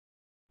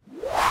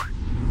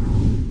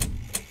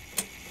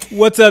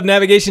What's up,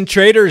 navigation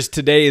traders?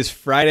 Today is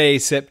Friday,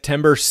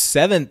 September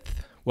 7th.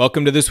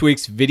 Welcome to this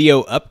week's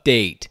video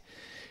update.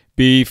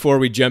 Before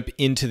we jump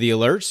into the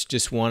alerts,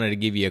 just wanted to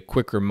give you a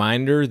quick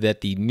reminder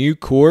that the new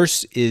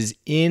course is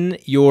in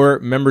your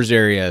members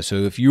area. So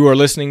if you are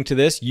listening to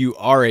this, you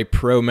are a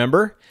pro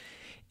member,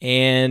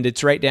 and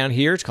it's right down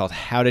here. It's called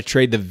How to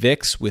Trade the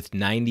VIX with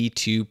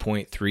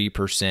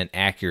 92.3%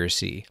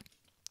 accuracy.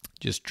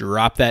 Just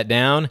drop that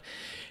down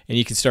and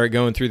you can start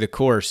going through the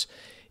course.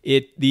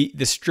 The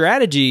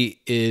strategy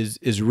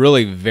is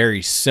really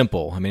very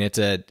simple. I mean, it's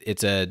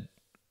a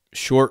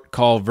short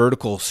call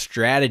vertical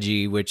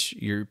strategy, which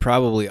you're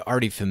probably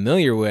already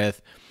familiar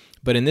with,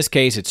 but in this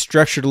case, it's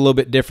structured a little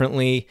bit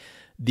differently.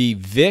 The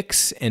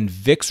VIX and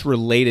VIX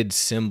related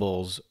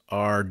symbols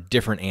are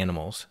different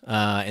animals,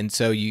 and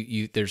so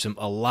there's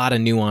a lot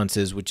of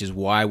nuances, which is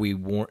why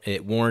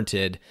it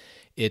warranted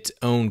its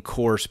own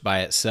course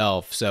by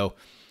itself. So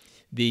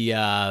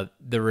the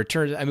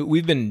returns, I mean,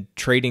 we've been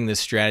trading this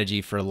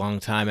strategy for a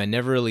long time. I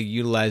never really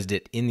utilized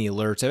it in the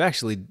alerts. I've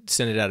actually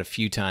sent it out a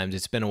few times.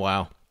 It's been a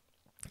while.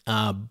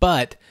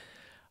 But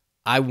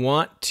I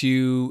want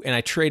to, and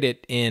I trade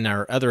it in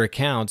our other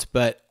accounts,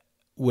 but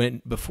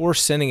before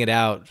sending it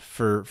out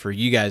for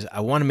you guys,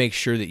 I want to make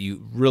sure that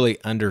you really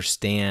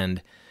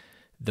understand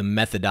the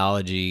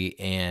methodology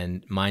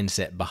and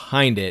mindset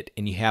behind it,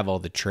 and you have all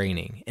the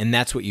training, and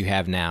that's what you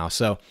have now.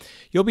 So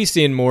you'll be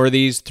seeing more of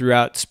these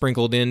throughout,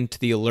 sprinkled into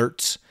the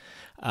alerts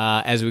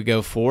as we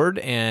go forward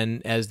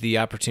and as the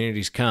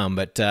opportunities come.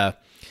 But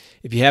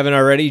if you haven't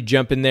already,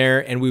 jump in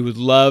there, and we would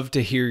love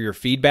to hear your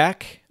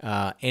feedback.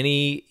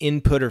 Any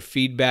input or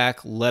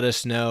feedback, let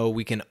us know.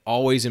 We can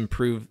always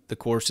improve the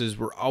courses.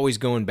 We're always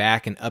going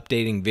back and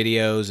updating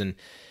videos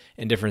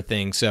and different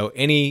things. So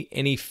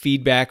any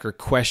feedback or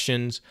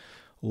questions,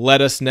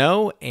 let us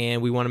know,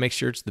 and we want to make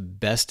sure it's the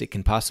best it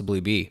can possibly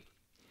be.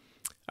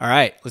 All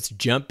right, let's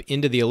jump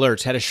into the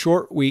alerts. Had a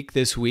short week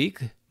this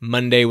week.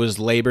 Monday was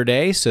Labor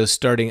Day, so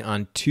starting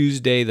on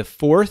Tuesday the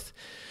 4th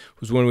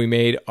was when we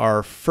made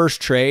our first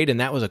trade, and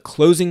that was a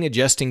closing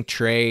adjusting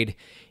trade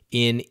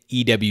in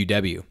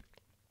EWW.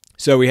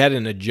 So we had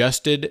an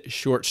adjusted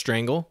short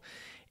strangle,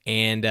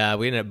 and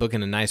we ended up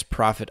booking a nice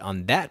profit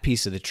on that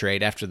piece of the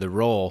trade after the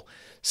roll,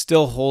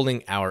 still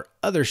holding our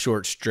other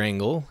short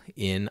strangle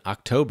in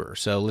October.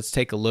 So let's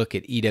take a look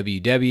at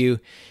EWW. You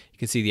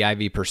can see the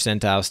IV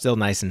percentile still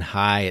nice and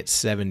high at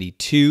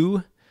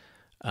 72.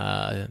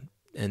 And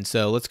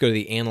so let's go to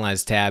the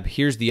Analyze tab.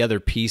 Here's the other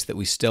piece that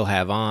we still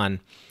have on.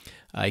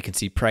 You can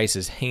see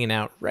prices hanging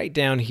out right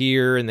down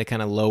here in the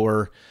kind of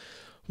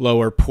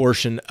lower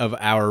portion of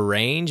our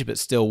range, but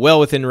still well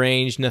within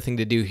range. Nothing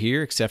to do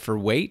here except for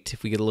wait.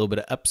 If we get a little bit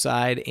of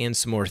upside and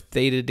some more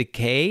theta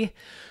decay,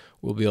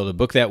 we'll be able to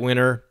book that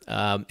winner.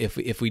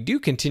 If we do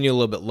continue a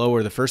little bit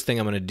lower, the first thing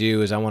I'm going to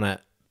do is I want to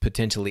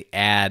potentially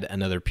add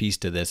another piece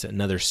to this,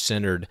 another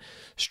centered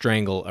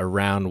strangle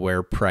around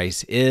where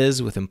price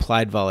is with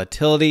implied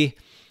volatility.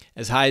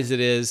 As high as it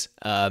is,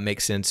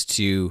 makes sense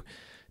to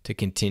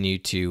continue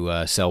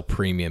to sell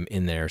premium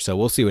in there. So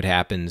we'll see what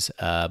happens,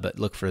 but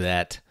look for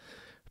that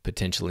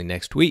potentially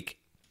next week.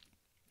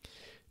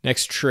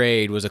 Next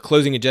trade was a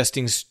closing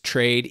adjusting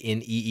trade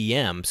in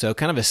EEM. So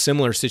kind of a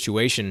similar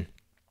situation.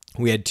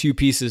 We had two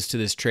pieces to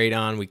this trade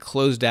on. We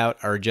closed out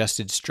our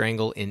adjusted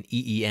strangle in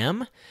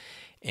EEM,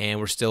 and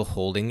we're still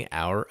holding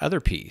our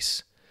other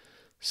piece.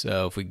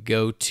 So if we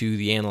go to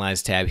the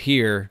Analyze tab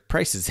here,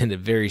 price is in a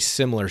very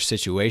similar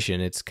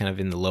situation. It's kind of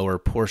in the lower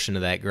portion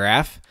of that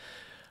graph,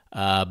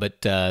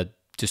 but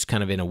just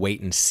kind of in a wait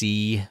and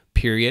see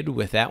period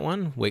with that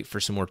one. Wait for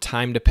some more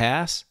time to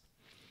pass.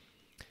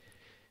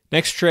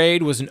 Next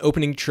trade was an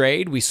opening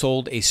trade. We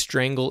sold a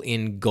strangle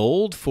in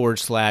gold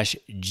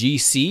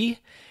 /GC.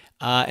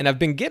 And I've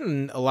been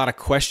getting a lot of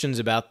questions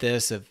about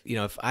this.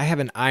 If I have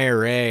an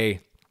IRA,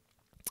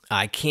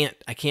 I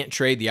can't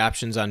trade the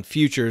options on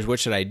futures. What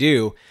should I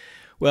do?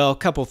 Well, a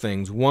couple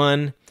things.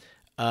 One,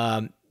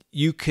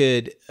 you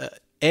could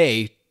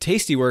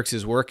Tastyworks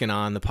is working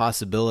on the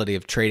possibility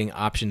of trading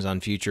options on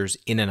futures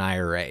in an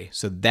IRA.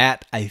 So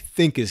that, I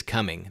think, is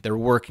coming. They're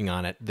working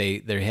on it.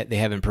 They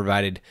haven't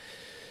provided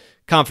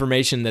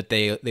confirmation that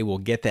they will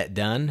get that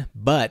done,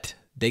 but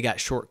they got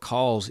short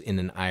calls in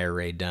an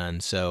IRA done.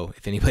 So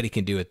if anybody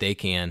can do it, they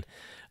can.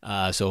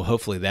 So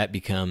hopefully that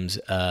becomes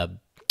a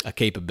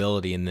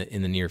capability in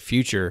the near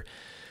future.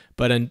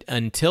 But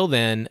until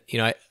then,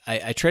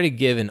 I try to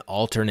give an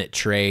alternate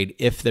trade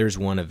if there's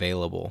one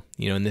available.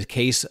 In the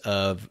case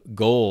of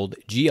gold,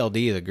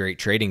 GLD is a great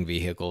trading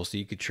vehicle, so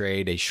you could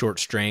trade a short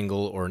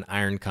strangle or an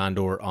iron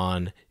condor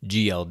on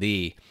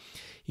GLD.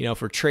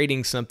 If we're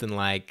trading something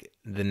like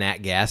the Nat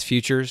Gas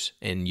futures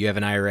and you have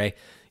an IRA,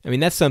 I mean,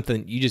 that's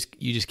something you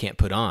just can't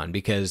put on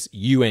because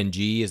UNG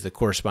is the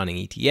corresponding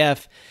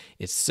ETF.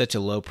 It's such a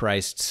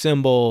low-priced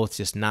symbol. It's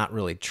just not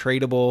really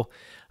tradable,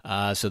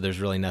 so there's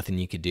really nothing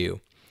you could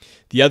do.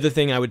 The other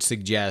thing I would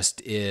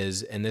suggest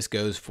is, and this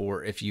goes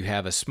for if you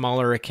have a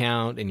smaller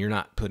account and you're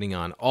not putting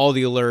on all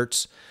the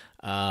alerts,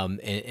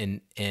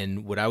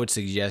 and what I would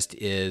suggest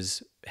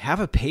is have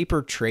a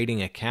paper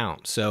trading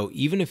account. So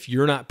even if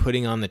you're not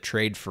putting on the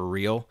trade for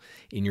real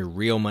in your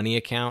real money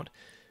account,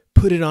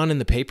 put it on in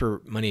the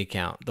paper money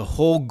account. The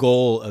whole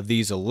goal of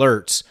these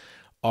alerts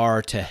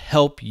are to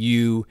help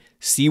you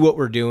see what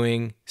we're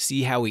doing,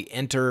 see how we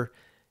enter,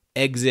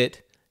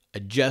 exit,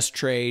 adjust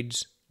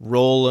trades,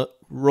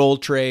 roll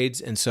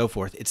trades, and so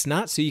forth. It's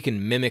not so you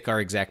can mimic our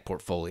exact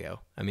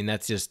portfolio. I mean,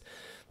 that's just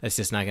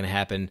not going to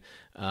happen.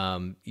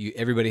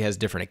 Everybody has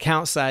different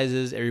account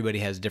sizes. Everybody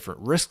has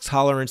different risk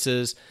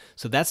tolerances.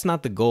 So that's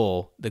not the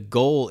goal. The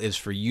goal is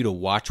for you to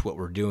watch what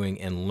we're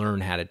doing and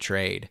learn how to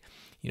trade.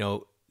 You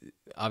know,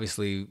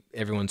 obviously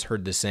everyone's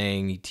heard the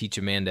saying, you teach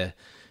a man to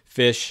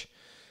fish.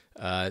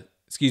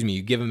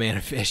 You give a man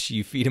a fish,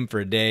 you feed him for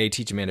a day,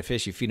 teach a man to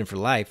fish, you feed him for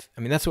life.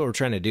 I mean, that's what we're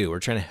trying to do. We're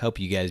trying to help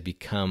you guys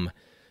become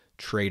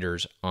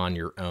traders on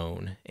your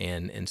own.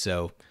 And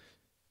so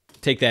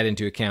take that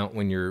into account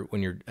when you're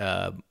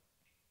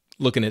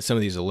looking at some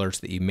of these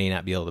alerts that you may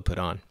not be able to put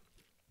on.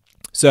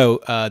 So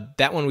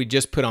that one we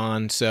just put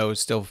on, so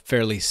it's still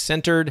fairly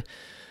centered.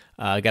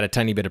 Got a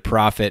tiny bit of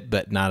profit,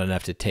 but not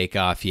enough to take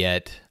off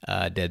yet.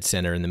 Dead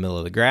center in the middle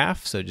of the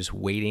graph, so just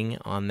waiting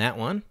on that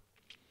one.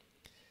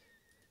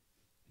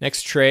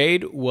 Next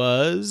trade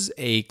was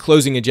a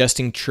closing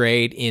adjusting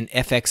trade in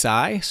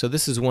FXI. So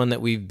this is one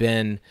that we've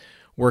been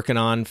working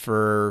on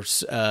for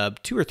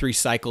 2 or 3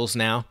 cycles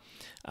now.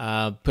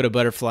 Put a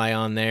butterfly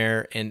on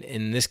there, and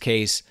in this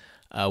case,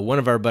 one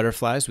of our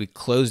butterflies, we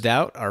closed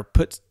out our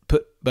put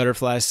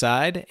butterfly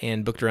side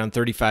and booked around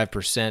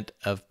 35%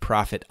 of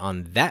profit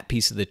on that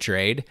piece of the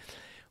trade.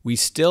 We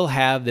still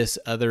have this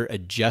other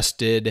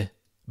adjusted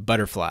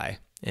butterfly,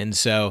 and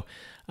so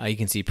you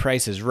can see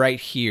price is right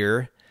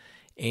here.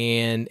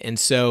 And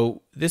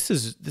so this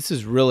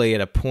is really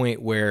at a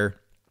point where,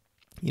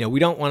 you know, we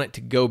don't want it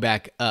to go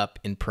back up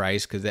in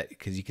price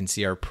because you can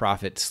see our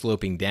profit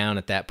sloping down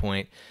at that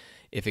point.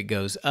 If it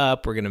goes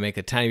up, we're going to make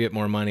a tiny bit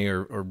more money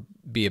or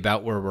be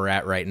about where we're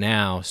at right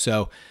now.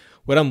 So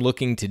what I'm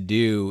looking to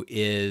do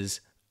is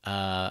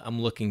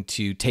I'm looking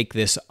to take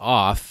this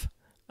off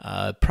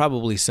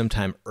probably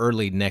sometime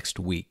early next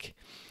week.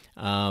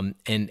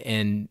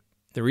 And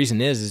the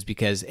reason is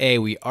because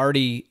we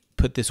already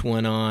put this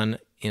one on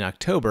in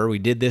October. We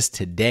did this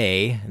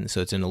today, and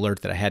so it's an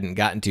alert that I hadn't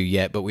gotten to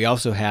yet, but we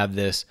also have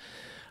this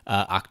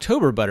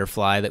October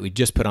butterfly that we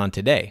just put on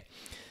today.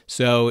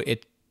 So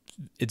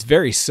it's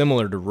very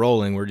similar to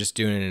rolling. We're just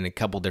doing it in a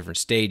couple different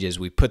stages.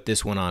 We put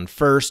this one on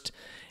first,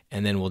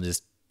 and then we'll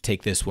just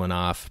take this one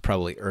off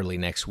probably early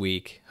next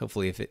week.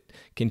 Hopefully, if it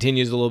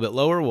continues a little bit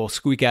lower, we'll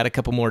squeak out a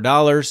couple more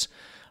dollars.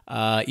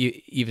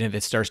 Even if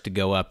it starts to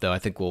go up, though, I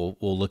think we'll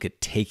look at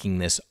taking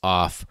this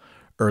off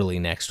early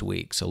next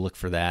week. So look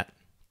for that.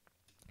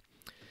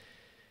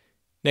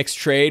 Next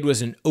trade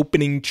was an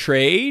opening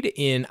trade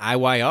in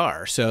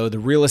IYR. So the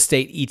real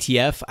estate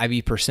ETF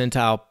IV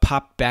percentile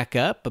popped back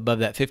up above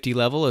that 50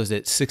 level. It was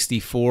at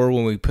 64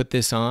 when we put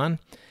this on.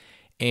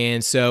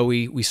 And so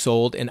we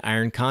sold an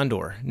iron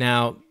condor.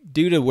 Now,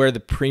 due to where the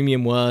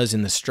premium was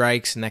and the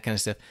strikes and that kind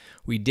of stuff,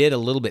 we did a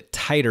little bit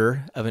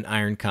tighter of an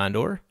iron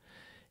condor.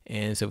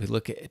 And so if we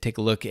take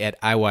a look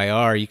at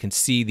IYR, you can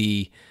see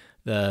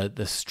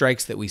the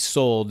strikes that we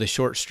sold, the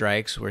short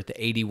strikes, were at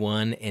the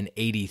 81 and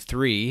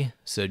 83,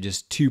 so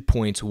just 2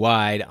 points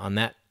wide on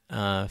that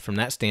from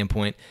that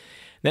standpoint.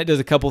 And that does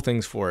a couple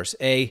things for us.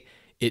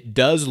 It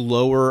does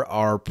lower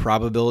our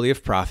probability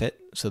of profit,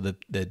 so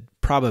the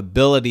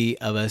probability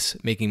of us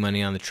making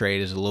money on the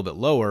trade is a little bit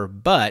lower,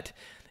 but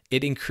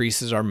it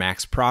increases our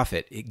max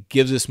profit. It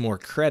gives us more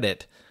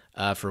credit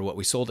for what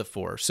we sold it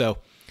for. So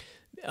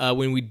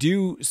when we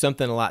do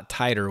something a lot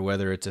tighter,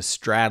 whether it's a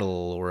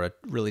straddle or a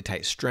really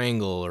tight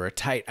strangle or a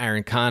tight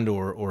iron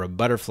condor or a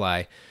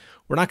butterfly,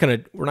 we're not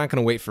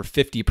gonna wait for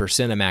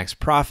 50% of max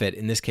profit.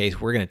 In this case,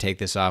 we're gonna take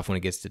this off when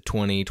it gets to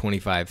 20,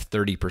 25,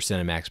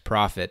 30% of max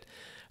profit.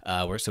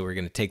 So we're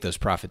gonna take those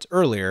profits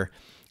earlier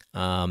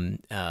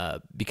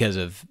because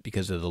of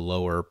the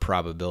lower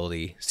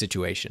probability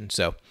situation.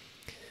 So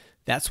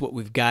that's what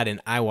we've got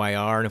in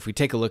IYR. And if we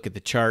take a look at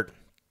the chart,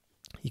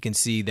 you can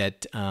see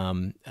that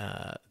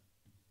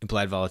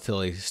implied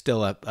volatility is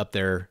still up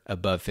there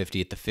above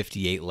 50 at the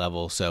 58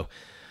 level. So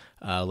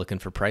looking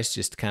for price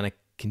just to kind of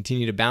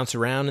continue to bounce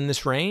around in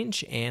this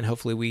range, and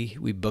hopefully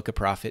we book a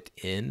profit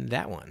in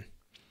that one.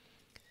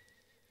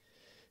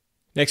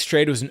 Next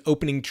trade was an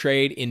opening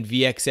trade in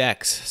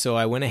VXX. So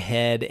I went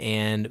ahead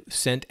and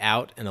sent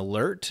out an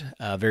alert,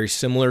 very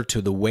similar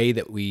to the way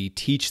that we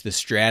teach the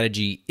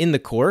strategy in the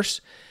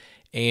course.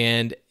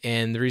 And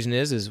the reason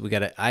is we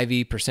got an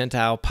IV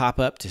percentile pop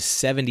up to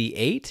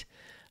 78.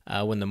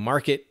 When the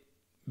market,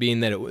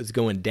 being that it was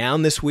going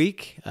down this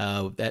week,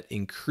 that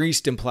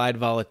increased implied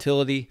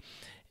volatility.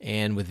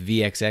 And with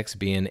VXX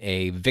being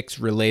a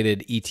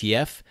VIX-related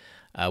ETF,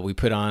 we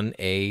put on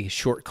a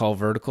short call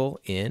vertical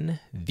in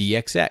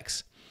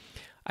VXX.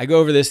 I go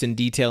over this in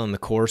detail in the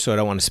course, so I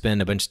don't want to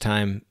spend a bunch of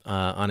time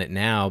on it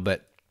now.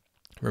 But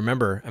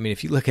remember, I mean,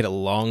 if you look at a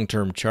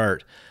long-term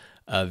chart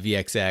of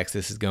VXX,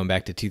 this is going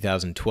back to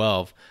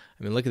 2012.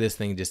 I mean, look at this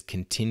thing, just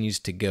continues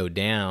to go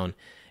down.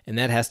 and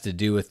that has to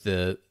do with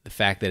the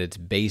fact that it's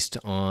based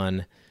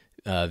on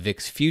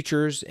VIX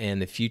futures,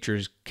 and the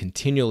futures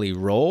continually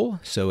roll,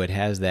 so it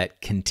has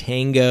that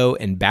contango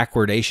and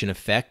backwardation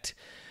effect.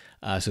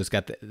 So it's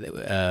got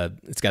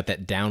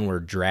that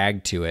downward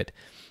drag to it,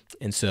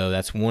 and so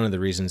that's one of the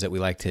reasons that we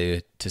like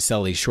to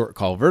sell these short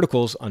call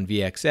verticals on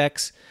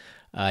VXX.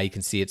 You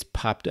can see it's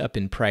popped up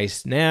in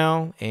price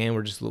now, and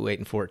we're just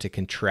waiting for it to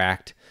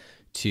contract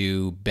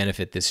to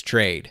benefit this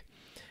trade.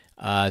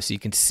 So you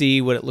can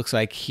see what it looks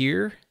like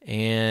here,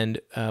 and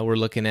we're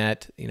looking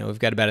at, we've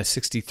got about a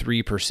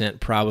 63%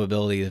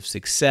 probability of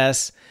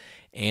success,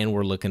 and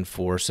we're looking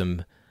for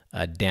some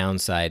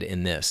downside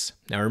in this.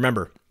 Now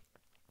remember,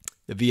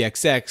 the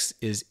VXX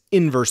is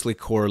inversely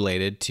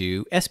correlated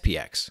to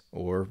SPX,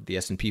 or the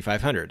S&P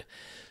 500.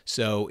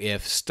 So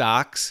if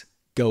stocks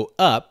go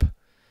up,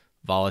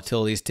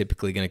 volatility is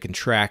typically going to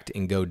contract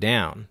and go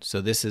down.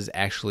 So this is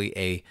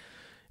actually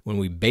when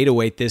we beta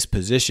weight this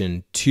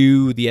position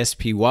to the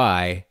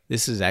SPY,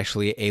 this is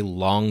actually a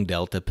long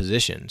delta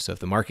position. So if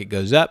the market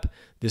goes up,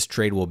 this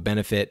trade will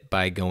benefit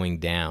by going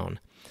down.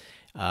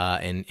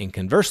 And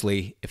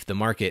conversely, if the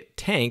market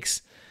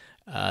tanks,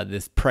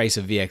 the price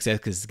of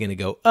VXX is going to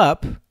go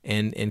up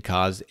and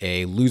cause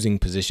a losing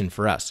position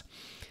for us.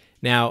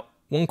 Now,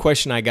 one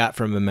question I got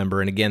from a member,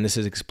 and again, this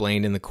is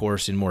explained in the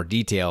course in more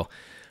detail,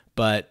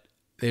 but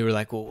they were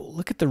like, well,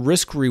 look at the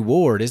risk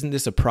reward. Isn't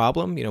this a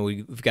problem?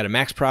 We've got a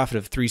max profit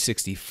of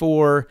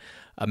 364,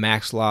 a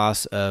max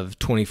loss of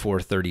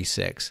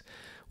 2436.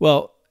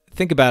 Well,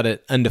 think about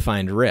it,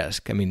 undefined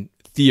risk. I mean,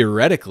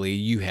 theoretically,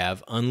 you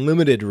have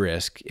unlimited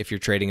risk if you're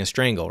trading a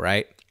strangle,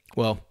 right?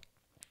 Well,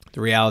 the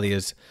reality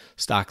is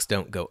stocks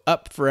don't go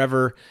up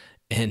forever,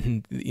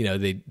 and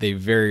they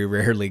very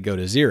rarely go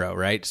to zero,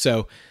 right?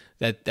 So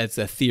that's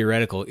a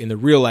theoretical. In the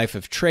real life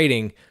of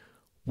trading,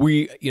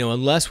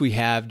 unless we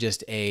have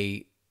just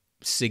a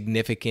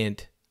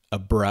significant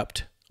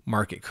abrupt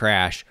market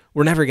crash,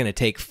 we're never going to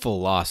take full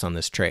loss on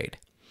this trade.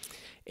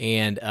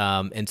 And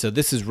so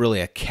this is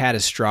really a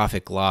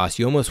catastrophic loss.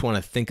 You almost want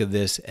to think of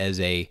this as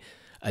a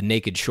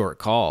naked short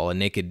call, a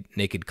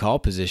naked call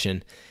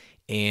position.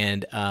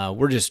 And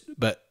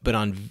but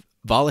on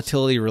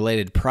volatility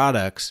related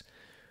products,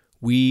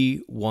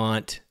 we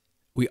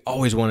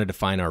always want to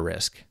define our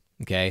risk.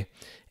 Okay.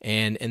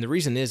 And the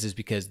reason is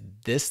because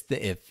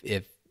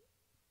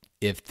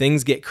if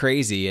things get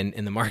crazy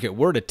and the market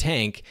were to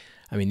tank,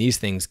 I mean, these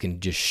things can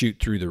just shoot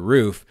through the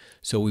roof.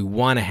 So we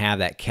want to have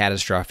that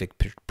catastrophic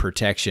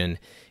protection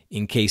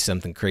in case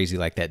something crazy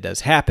like that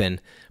does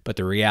happen. But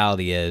the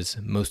reality is,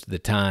 most of the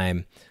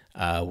time,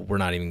 we're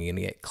not even going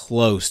to get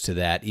close to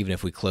that, even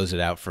if we close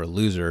it out for a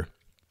loser.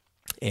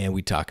 And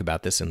we talk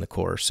about this in the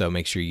course, so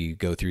make sure you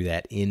go through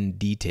that in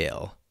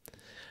detail.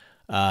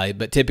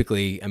 But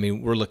typically, I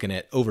mean, we're looking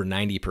at over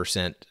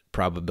 90%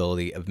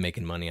 probability of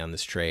making money on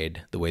this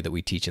trade, the way that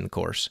we teach in the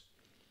course.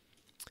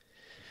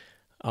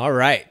 All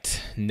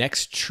right,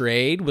 next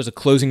trade was a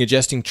closing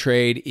adjusting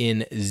trade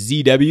in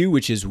ZW,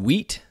 which is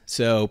wheat.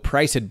 So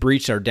price had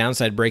breached our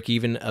downside break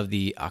even of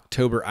the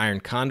October iron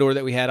condor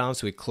that we had on,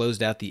 so we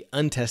closed out the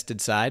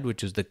untested side,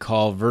 which was the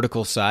call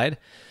vertical side.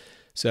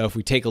 So if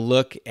we take a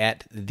look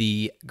at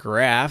the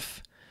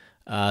graph,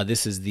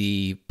 this is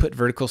the put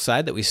vertical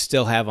side that we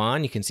still have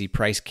on. You can see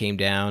price came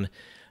down,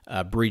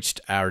 breached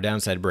our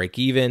downside break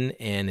even,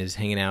 and is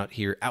hanging out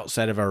here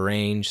outside of our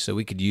range. So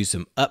we could use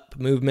some up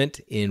movement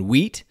in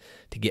wheat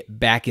to get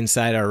back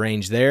inside our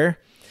range there.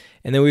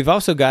 And then we've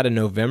also got a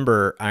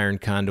November iron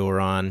condor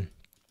on,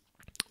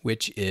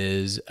 which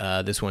is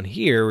this one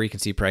here, where you can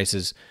see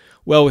prices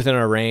well within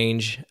our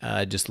range,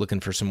 just looking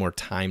for some more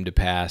time to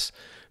pass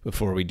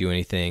before we do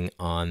anything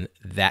on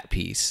that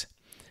piece.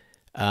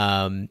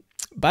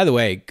 By the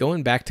way,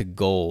 going back to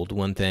gold,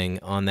 one thing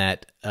on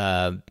that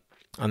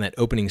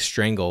opening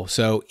strangle.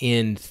 So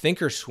in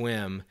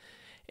Thinkorswim,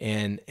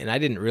 and I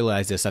didn't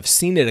realize this, I've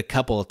seen it a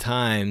couple of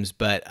times,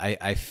 but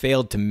I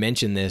failed to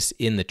mention this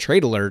in the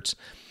trade alerts,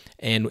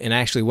 and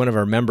actually one of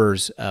our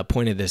members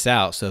pointed this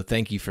out, so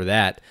thank you for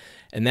that.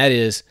 And that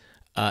is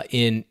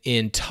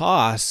in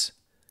TOS,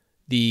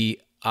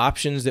 the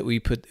options that we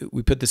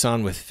put this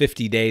on with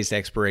 50 days to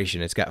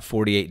expiration. It's got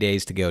 48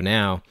 days to go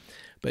now,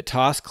 but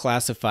TOS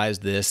classifies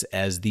this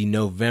as the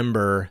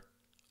November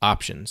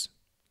options.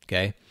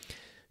 Okay,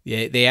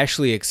 they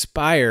actually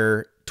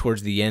expire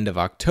towards the end of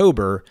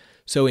October.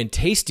 So in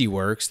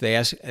Tastyworks,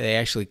 they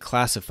actually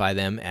classify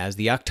them as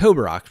the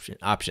October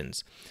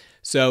options.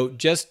 So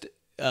just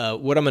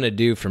what I'm going to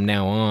do from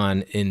now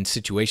on in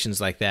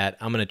situations like that,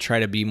 I'm going to try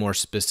to be more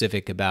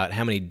specific about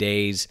how many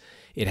days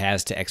it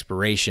has to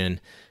expiration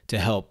to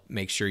help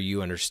make sure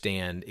you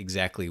understand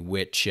exactly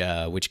which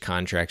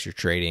contracts you're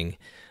trading,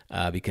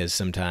 because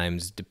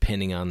sometimes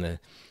depending on the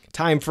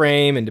time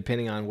frame and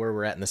depending on where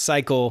we're at in the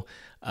cycle,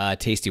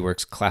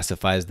 Tastyworks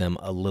classifies them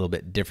a little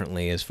bit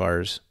differently as far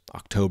as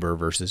October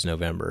versus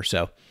November.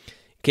 So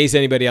in case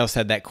anybody else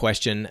had that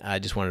question, I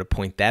just wanted to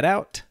point that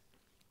out.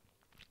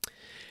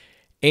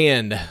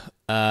 And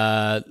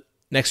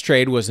Next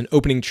trade was an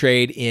opening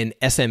trade in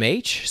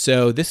SMH.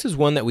 So this is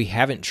one that we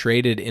haven't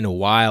traded in a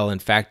while. In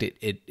fact,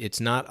 it's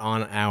not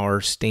on our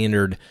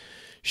standard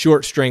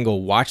short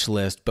strangle watch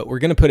list, but we're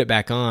going to put it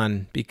back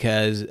on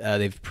because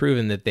they've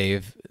proven that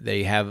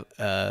they have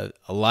a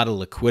lot of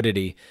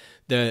liquidity.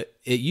 It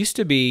used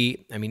to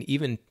be, I mean,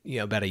 even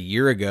about a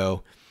year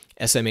ago,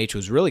 SMH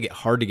was really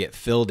hard to get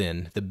filled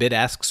in. The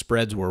bid-ask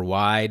spreads were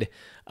wide.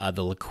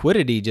 The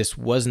liquidity just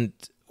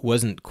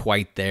wasn't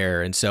quite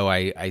there, and so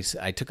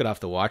I took it off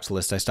the watch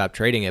list. I stopped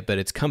trading it, but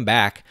it's come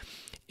back,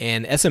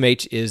 and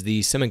SMH is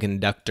the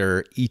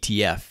semiconductor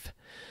ETF.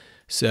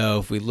 So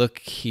if we look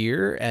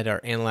here at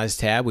our Analyze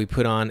tab, we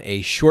put on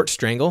a short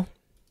strangle,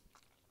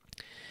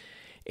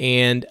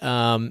 and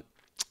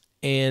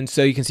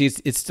so you can see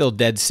it's still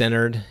dead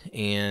centered,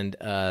 and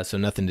so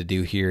nothing to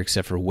do here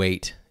except for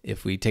wait.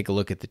 If we take a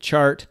look at the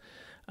chart,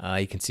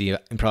 you can see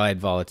implied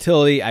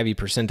volatility, IV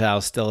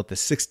percentile still at the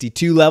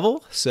 62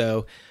 level.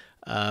 So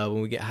when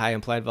we get high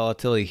implied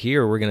volatility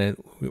here, we're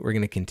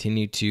gonna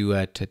continue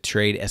to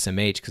trade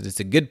SMH because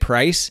it's a good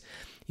price,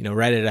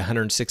 right at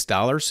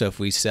 $106. So if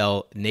we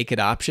sell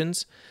naked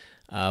options,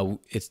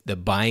 the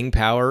buying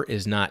power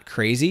is not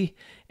crazy.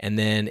 And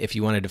then if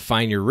you wanted to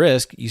define your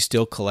risk, you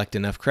still collect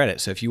enough credit.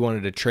 So if you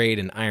wanted to trade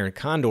an iron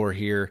condor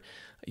here,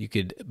 you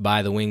could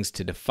buy the wings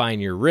to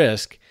define your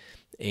risk.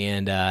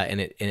 And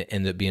it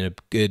ended up being a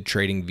good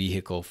trading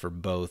vehicle for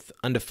both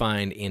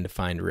undefined and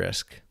defined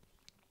risk.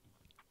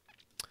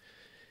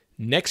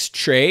 Next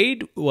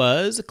trade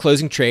was a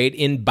closing trade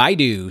in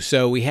Baidu.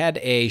 So we had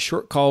a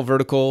short call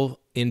vertical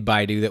in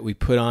Baidu that we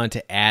put on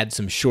to add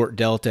some short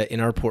delta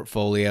in our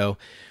portfolio.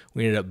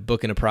 We ended up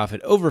booking a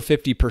profit over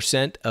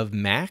 50% of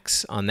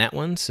max on that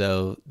one.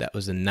 So that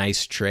was a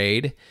nice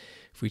trade.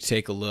 If we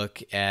take a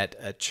look at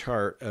a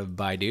chart of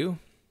Baidu,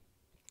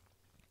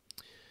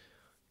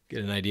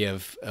 get an idea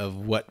of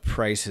what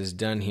price has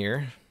done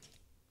here.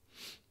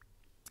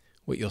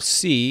 What you'll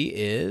see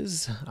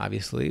is,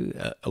 obviously,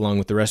 along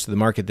with the rest of the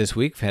market this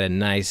week, we've had a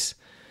nice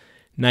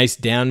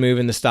down move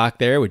in the stock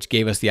there, which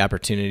gave us the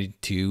opportunity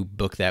to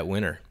book that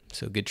winner.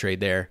 So good trade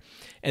there.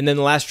 And then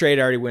the last trade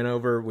I already went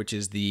over, which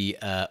is the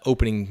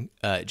opening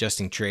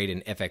adjusting trade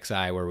in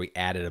FXI, where we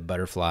added a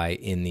butterfly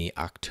in the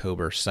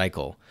October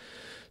cycle.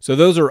 So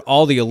those are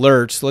all the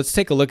alerts. Let's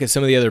take a look at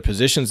some of the other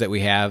positions that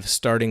we have,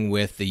 starting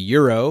with the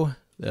Euro.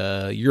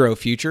 The Euro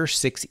future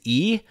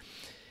 6E.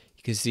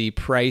 You can see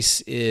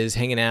price is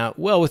hanging out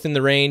well within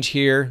the range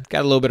here.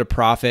 Got a little bit of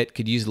profit.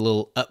 Could use a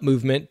little up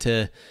movement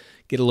to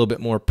get a little bit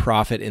more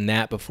profit in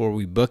that before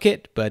we book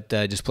it, but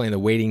just playing the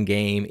waiting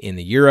game in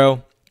the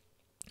Euro.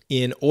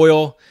 In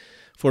oil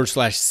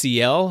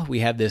 /CL,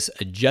 we have this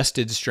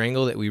adjusted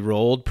strangle that we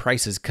rolled.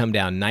 Price has come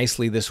down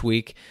nicely this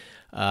week,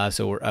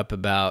 so we're up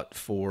about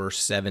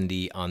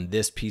 470 on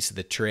this piece of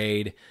the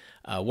trade.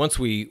 Once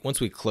we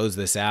close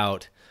this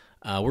out,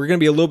 we're going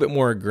to be a little bit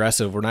more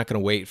aggressive. We're not going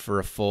to wait for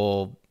a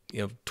full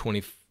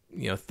 20,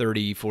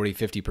 30, 40,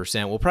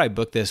 50%. We'll probably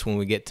book this when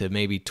we get to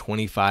maybe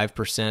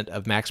 25%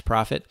 of max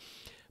profit,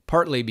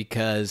 partly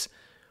because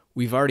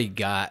we've already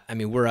got,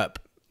 we're up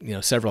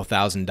several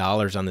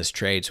 $1,000s on this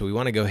trade, so we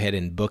want to go ahead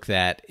and book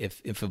that.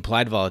 If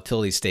implied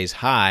volatility stays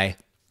high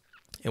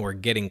and we're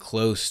getting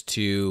close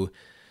to,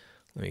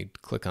 let me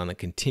click on the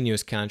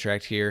continuous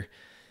contract here.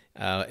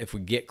 If we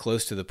get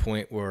close to the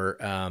point where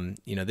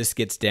this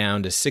gets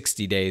down to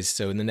 60 days,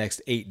 so in the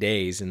next 8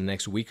 days, in the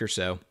next week or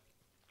so,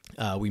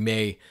 we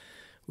may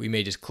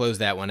just close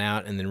that one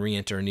out and then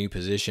re-enter a new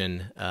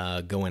position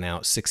going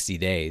out 60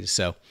 days.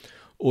 So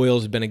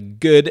oil's been a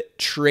good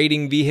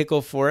trading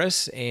vehicle for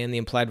us, and the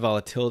implied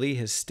volatility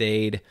has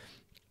stayed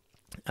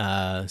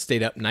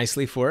up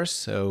nicely for us.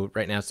 So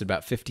right now it's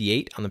about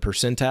 58 on the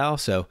percentile.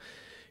 So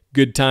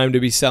good time to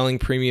be selling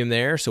premium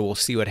there. So we'll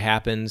see what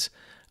happens.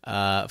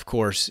 Of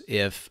course,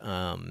 if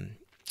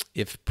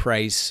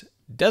price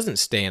doesn't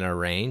stay in our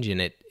range and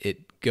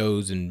it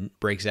goes and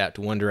breaks out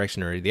to one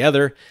direction or the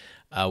other,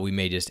 we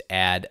may just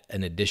add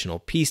an additional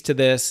piece to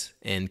this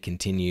and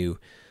continue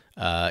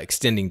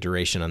extending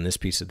duration on this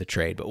piece of the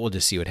trade. But we'll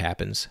just see what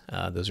happens.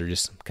 Those are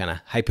just kind of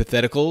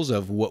hypotheticals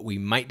of what we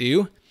might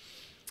do,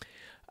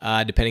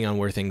 depending on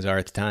where things are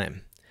at the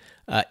time.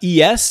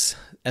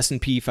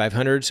 S&P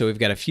 500. So we've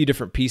got a few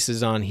different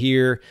pieces on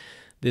here.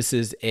 This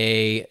is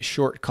a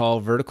short call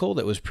vertical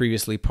that was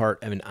previously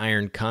part of an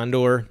iron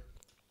condor.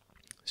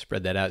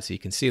 Spread that out so you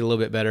can see it a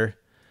little bit better.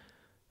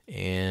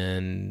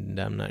 And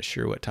I'm not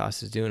sure what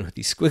Toss is doing with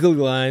these squiggly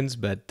lines,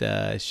 but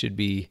it should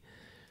be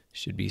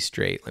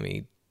straight. Let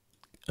me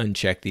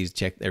uncheck these.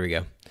 There we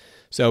go.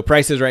 So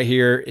price is right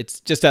here. It's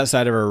just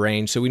outside of our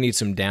range, so we need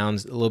some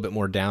downs, a little bit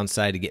more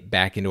downside to get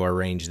back into our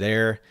range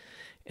there.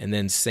 And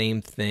then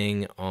same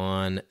thing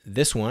on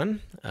this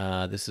one.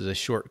 This is a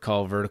short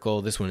call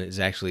vertical. This one is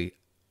actually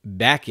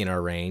back in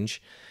our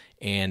range,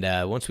 and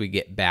once we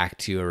get back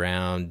to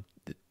around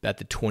about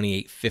the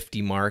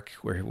 28.50 mark,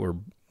 where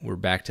we're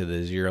back to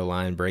the zero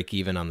line break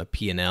even on the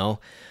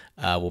P&L,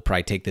 we'll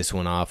probably take this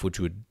one off, which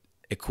would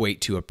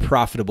equate to a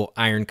profitable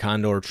iron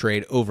condor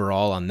trade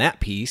overall on that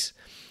piece.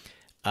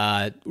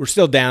 We're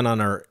still down on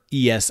our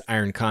ES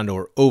Iron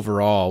Condor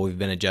overall. We've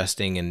been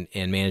adjusting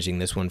and managing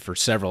this one for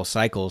several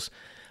cycles,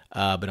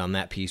 but on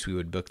that piece we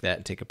would book that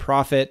and take a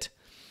profit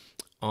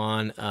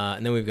on.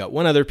 And then we've got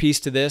one other piece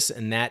to this,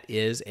 and that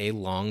is a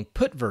long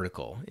put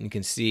vertical. And you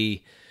can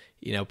see,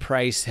 you know,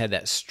 price had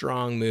that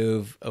strong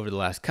move over the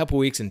last couple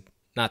weeks, and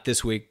not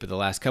this week, but the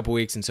last couple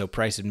weeks, and so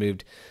price had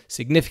moved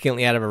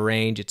significantly out of a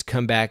range. It's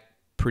come back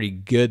pretty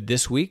good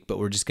this week, but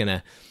we're just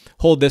gonna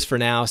hold this for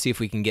now, see if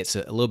we can get a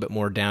little bit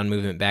more down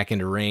movement back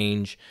into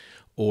range,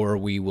 or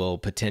we will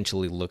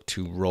potentially look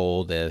to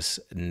roll this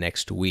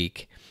next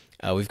week.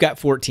 We've got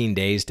 14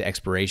 days to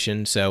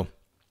expiration, so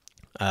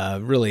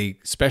really,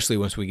 especially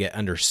once we get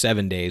under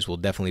 7 days, we'll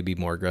definitely be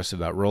more aggressive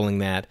about rolling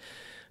that.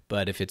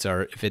 But if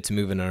it's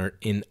moving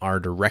in our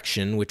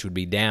direction, which would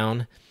be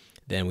down,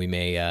 then we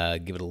may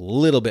give it a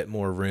little bit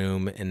more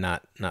room and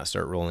not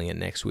start rolling it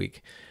next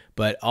week.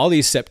 But all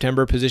these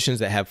September positions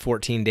that have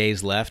 14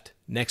 days left,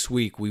 next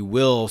week we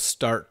will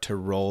start to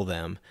roll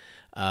them.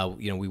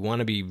 You know, we want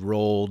to be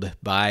rolled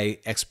by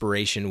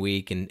expiration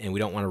week, and we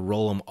don't want to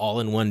roll them all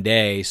in one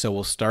day. So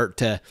we'll start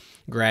to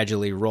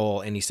gradually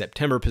roll any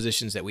September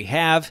positions that we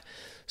have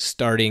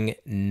starting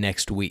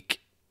next week.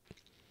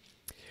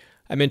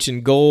 I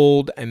mentioned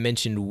gold, I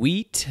mentioned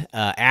wheat,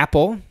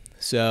 Apple.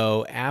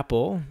 So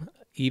Apple,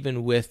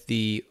 even with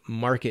the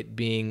market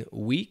being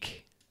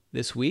weak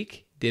this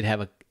week,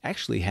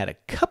 actually had a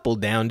couple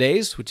down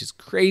days, which is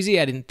crazy.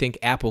 I didn't think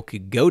Apple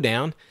could go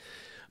down,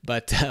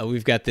 but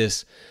we've got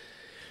this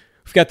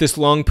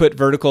long put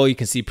vertical. You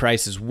can see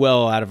price is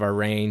well out of our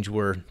range.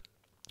 We're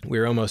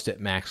almost at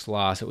max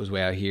loss. It was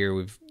way out here.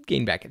 We've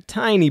gained back a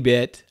tiny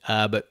bit,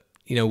 but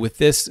you know,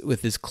 with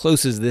as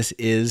close as this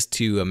is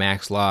to a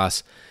max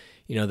loss,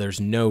 you know,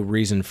 there's no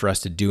reason for us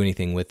to do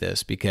anything with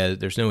this because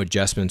there's no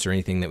adjustments or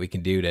anything that we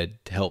can do to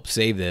help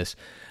save this.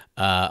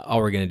 All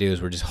we're going to do is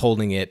we're just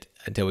holding it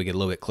until we get a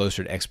little bit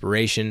closer to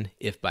expiration.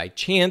 If by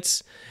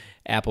chance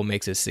Apple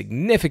makes a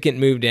significant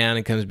move down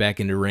and comes back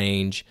into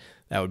range,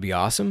 that would be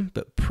awesome,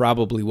 but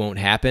probably won't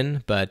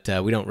happen. But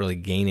we don't really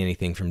gain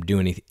anything from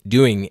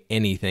doing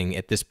anything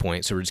at this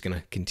point, so we're just going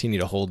to continue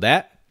to hold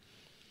that.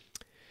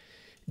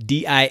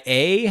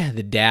 DIA,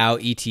 the Dow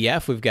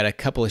ETF, we've got a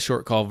couple of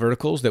short call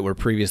verticals that were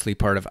previously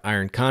part of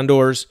Iron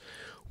Condors.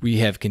 We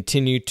have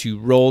continued to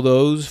roll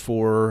those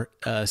for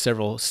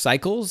several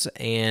cycles,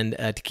 and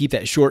to keep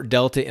that short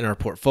delta in our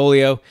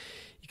portfolio.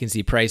 You can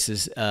see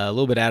prices a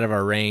little bit out of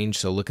our range,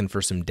 so looking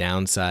for some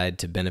downside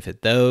to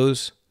benefit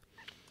those.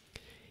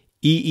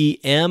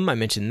 EEM, I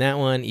mentioned that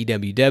one.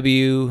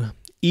 EWW,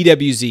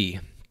 EWZ.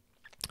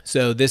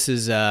 So this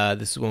is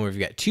one where we've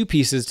got two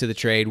pieces to the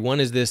trade. One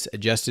is this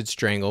adjusted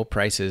strangle.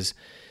 Price is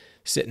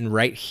sitting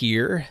right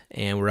here,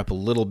 and we're up a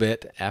little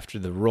bit after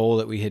the roll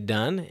that we had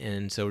done,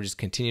 and so we're just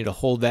continue to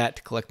hold that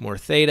to collect more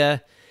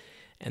theta.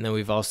 And then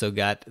we've also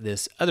got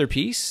this other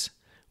piece,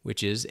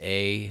 which is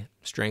a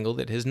strangle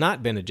that has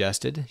not been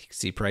adjusted. You can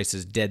see price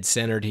is dead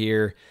centered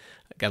here.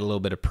 Got a little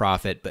bit of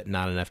profit, but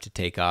not enough to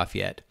take off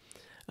yet.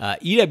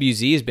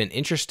 EWZ has been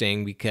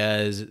interesting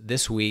because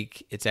this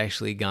week it's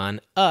actually gone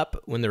up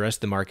when the rest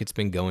of the market's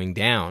been going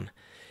down.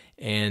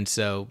 And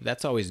so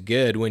that's always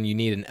good when you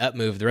need an up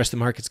move. The rest of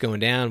the market's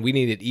going down. We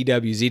needed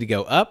EWZ to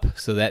go up,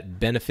 so that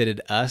benefited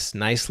us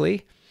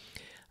nicely.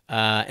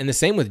 And the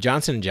same with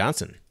Johnson &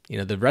 Johnson. You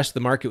know, the rest of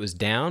the market was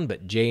down,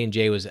 but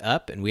J&J was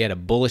up, and we had a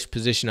bullish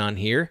position on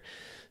here.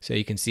 So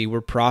you can see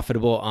we're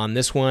profitable on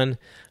this one.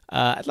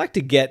 I'd like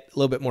to get a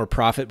little bit more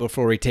profit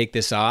before we take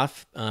this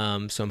off. So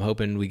I'm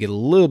hoping we get a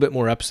little bit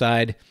more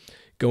upside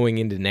going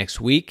into next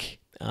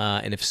week.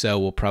 And if so,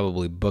 we'll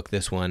probably book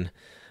this one.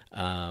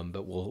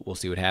 But we'll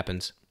see what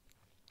happens.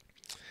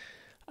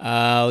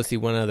 Let's see,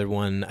 one other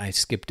one I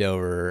skipped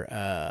over,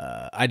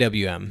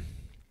 IWM.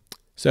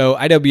 So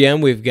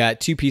IWM, we've got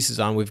two pieces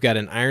on. We've got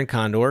an Iron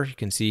Condor. You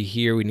can see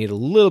here we need a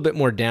little bit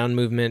more down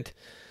movement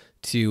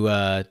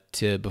to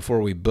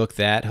before we book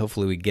that.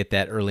 Hopefully we get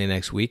that early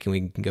next week, and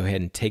we can go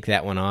ahead and take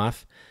that one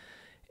off.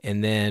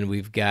 And then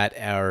we've got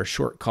our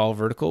short call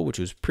vertical, which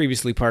was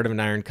previously part of an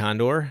Iron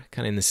Condor,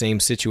 kind of in the same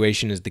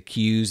situation as the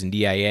Qs and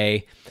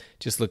DIA,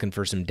 just looking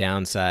for some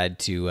downside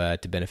to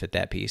benefit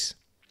that piece.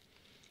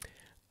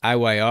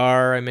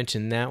 IYR, I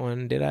mentioned that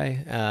one, did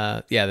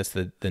I? Yeah, that's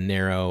the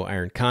narrow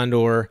Iron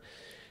Condor.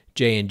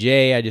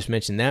 J&J, I just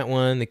mentioned that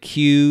one. The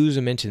Qs,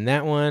 I mentioned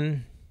that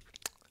one,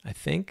 I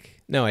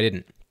think. No, I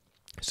didn't.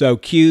 So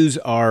Qs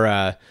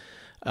are,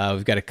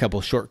 we've got a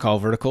couple short call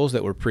verticals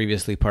that were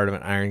previously part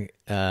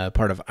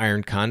of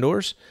Iron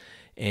Condors,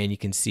 and you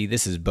can see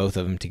this is both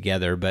of them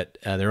together, but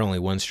they're only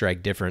one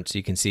strike difference. So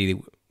you can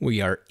see we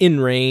are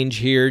in range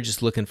here,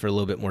 just looking for a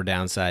little bit more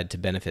downside to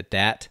benefit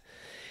that.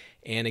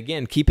 And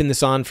again, keeping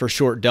this on for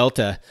short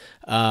delta,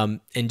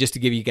 and just to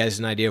give you guys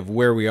an idea of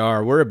where we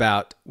are, we're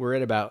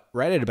right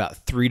at about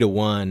 3 to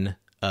 1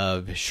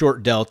 of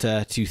short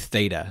delta to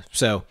theta.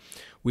 So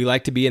we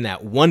like to be in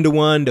that 1 to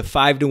 1 to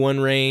 5 to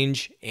 1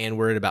 range, and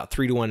we're at about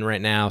 3 to 1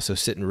 right now, so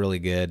sitting really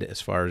good as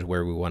far as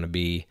where we want to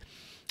be.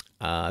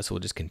 So we'll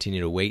just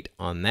continue to wait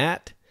on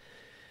that.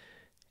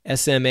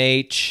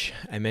 SMH,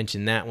 I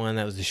mentioned that one.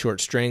 That was the short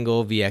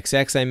strangle.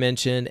 VXX I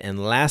mentioned.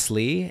 And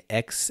lastly,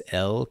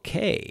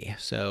 XLK.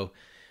 So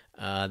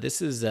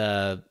this is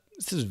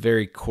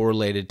very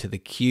correlated to the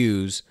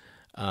Qs.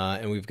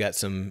 And we've got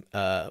some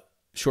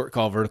short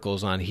call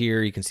verticals on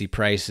here. You can see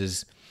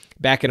prices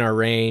back in our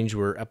range.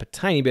 We're up a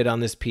tiny bit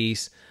on this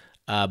piece,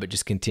 but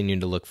just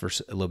continuing to look for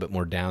a little bit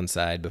more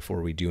downside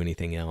before we do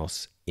anything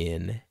else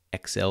in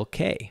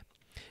XLK.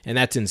 And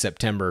that's in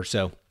September.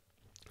 So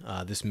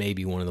this may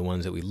be one of the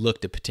ones that we look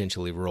to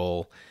potentially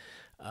roll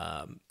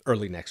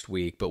early next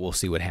week, but we'll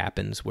see what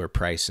happens where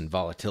price and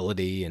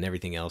volatility and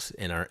everything else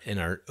in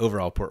our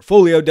overall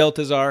portfolio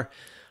deltas are.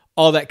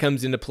 All that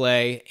comes into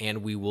play,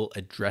 and we will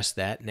address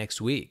that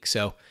next week.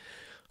 So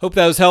hope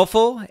that was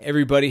helpful.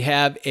 Everybody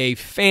have a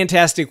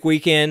fantastic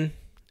weekend,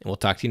 and we'll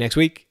talk to you next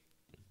week.